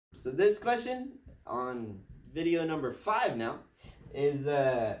So this question on video number 5 now is,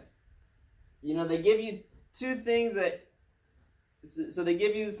 you know, they give you two things that, so they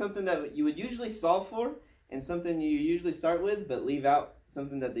give you something that you would usually solve for and something you usually start with, but leave out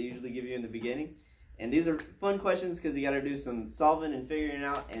something that they usually give you in the beginning. And these are fun questions because you got to do some solving and figuring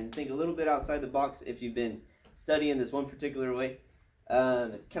out and think a little bit outside the box if you've been studying this one particular way.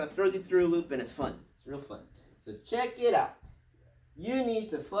 It kind of throws you through a loop and it's fun. It's real fun. So check it out. You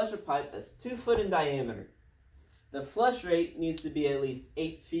need to flush a pipe that's 2 foot in diameter. The flush rate needs to be at least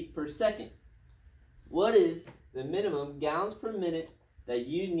 8 feet per second. What is the minimum gallons per minute that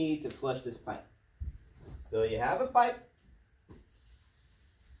you need to flush this pipe? So you have a pipe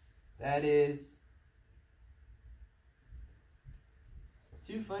that is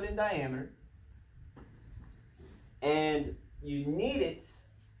 2 foot in diameter, and you need it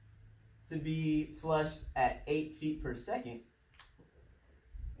to be flushed at 8 feet per second.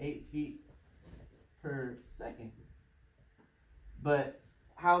 8 feet per second. But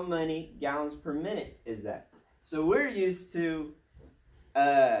how many gallons per minute is that? So we're used to,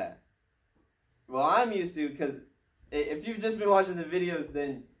 well, I'm used to, because if you've just been watching the videos,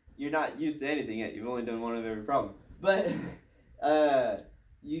 then you're not used to anything yet. You've only done one of every problem. But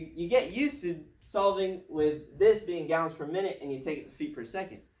you get used to solving with this being gallons per minute, and you take it to feet per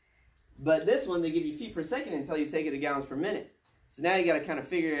second. But this one, they give you feet per second until you take it to gallons per minute. So now you got to kind of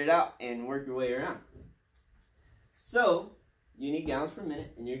figure it out and work your way around. So you need gallons per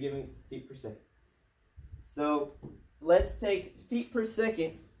minute, and you're giving feet per second. So let's take feet per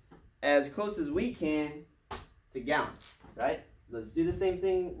second as close as we can to gallons, right? Let's do the same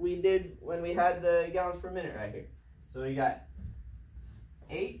thing we did when we had the gallons per minute right here. So we got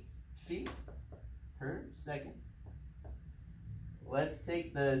 8 feet per second. Let's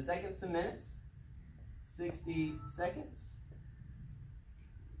take the seconds to minutes. 60 seconds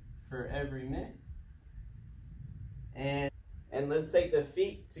for every minute. And let's take the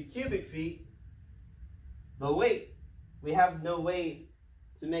feet to cubic feet. But wait, we have no way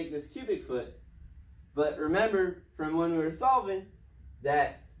to make this cubic foot. But remember from when we were solving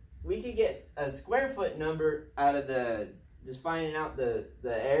that we could get a square foot number out of just finding out the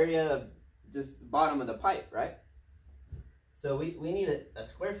area of just the bottom of the pipe, right? So we need a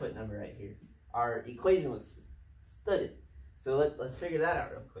square foot number right here. Our equation was studded. So let's figure that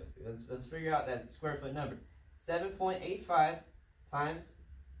out real quick. Let's figure out that square foot number. 7.85 times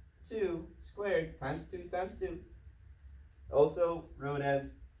 2 squared times 2 times 2, also wrote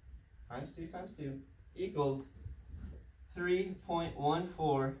as times 2 times 2, equals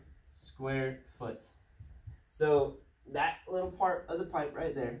 3.14 square foot. So that little part of the pipe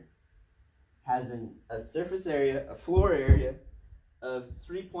right there has a surface area, a floor area of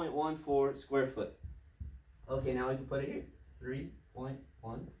 3.14 square foot. Okay, now we can put it here. 3.14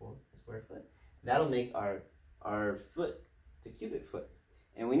 square foot. That'll make our foot to cubic foot.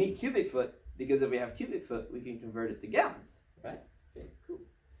 And we need cubic foot because if we have cubic foot, we can convert it to gallons, right? Okay, cool.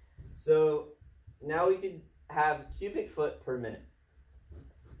 So now we can have cubic foot per minute.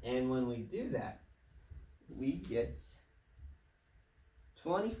 And when we do that, we get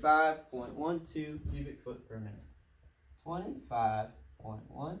 25.12 cubic foot per minute.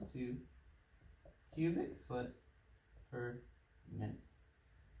 25.12 cubic foot per minute.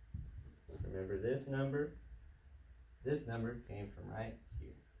 Remember this number came from right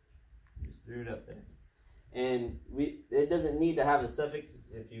here. Just threw it up there. And it doesn't need to have a suffix.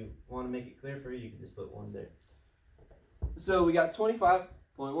 If you want to make it clear for you, you can just put 1 there. So we got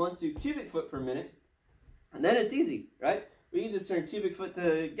 25.12 cubic foot per minute. And then it's easy, right? We can just turn cubic foot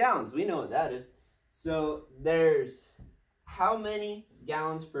to gallons. We know what that is. So there's how many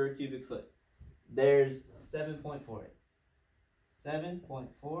gallons per cubic foot? There's 7.48.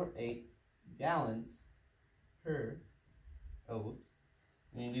 7.48 gallons per, whoops.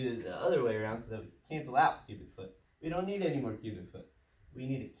 We need to do it the other way around so that we cancel out cubic foot. We don't need any more cubic foot. We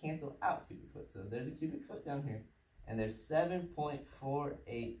need to cancel out cubic foot. So there's a cubic foot down here, and there's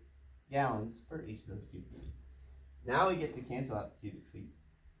 7.48 gallons per each of those cubic feet. Now we get to cancel out the cubic feet.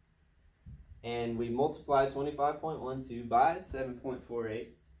 And we multiply 25.12 by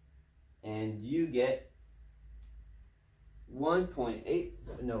 7.48, and you get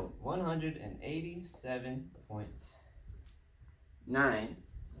 187.9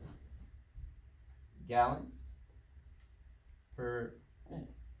 gallons per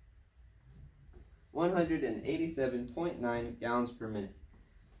minute. 187.9 gallons per minute.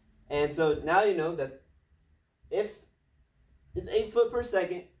 And so now you know that if it's 8 foot per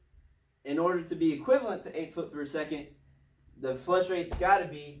second, in order to be equivalent to 8 foot per second, the flush rate's got to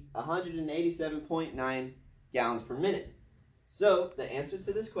be 187.9 gallons per minute. So the answer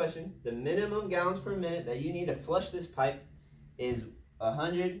to this question, the minimum gallons per minute that you need to flush this pipe is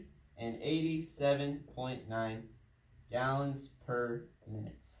 187.9 gallons per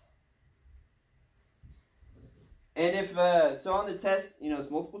minute. And if, so on the test, you know,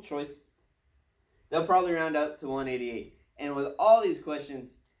 it's multiple choice, they'll probably round up to 188. And with all these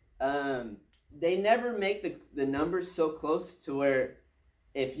questions, they never make the numbers so close to where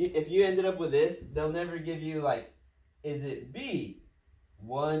if you ended up with this, they'll never give you like, is it B,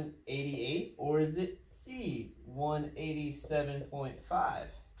 188, or is it C, 187.5?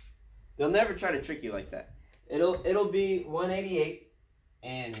 They'll never try to trick you like that. It'll be 188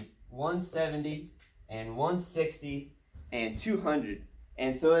 and 170 and 160 and 200.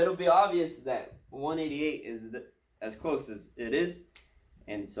 And so it'll be obvious that 188 is as close as it is.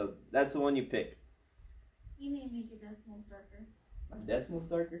 And so that's the one you pick. You need to make your decimals darker. My decimals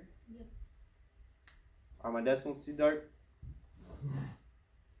darker? Yep. Are my decimals too dark?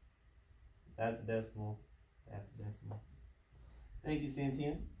 That's a decimal. That's a decimal. Thank you,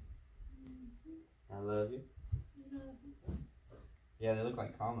 Santina. I love you. Yeah, they look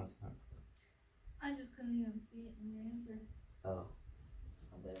like commas, huh? I just couldn't even see it in your answer. Oh,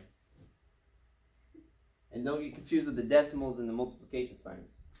 I bet. And don't get confused with the decimals and the multiplication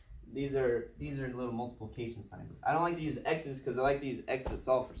signs. These are little multiplication signs. I don't like to use X's because I like to use X to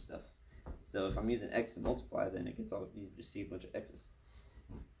solve for stuff. So if I'm using X to multiply, then it gets all you just see a bunch of X's.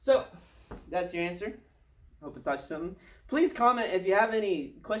 So that's your answer. Hope it taught you something. Please comment if you have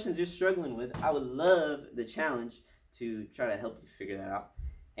any questions you're struggling with. I would love the challenge to try to help you figure that out.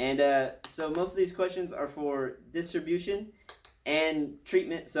 And so most of these questions are for distribution and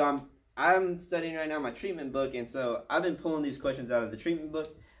treatment. So I'm studying right now my treatment book, and so I've been pulling these questions out of the treatment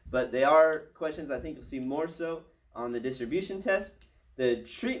book, but they are questions I think you'll see more so on the distribution test. The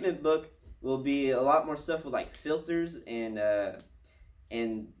treatment book will be a lot more stuff with like filters and the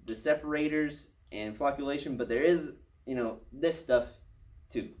separators and flocculation, but there is, you know, this stuff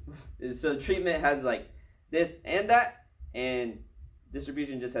too. So treatment has like this and that, and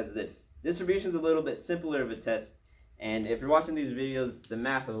distribution just has this. Distribution is a little bit simpler of a test, and if you're watching these videos, the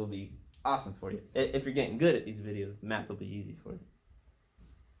math will be awesome for you. If you're getting good at these videos, the math will be easy for you.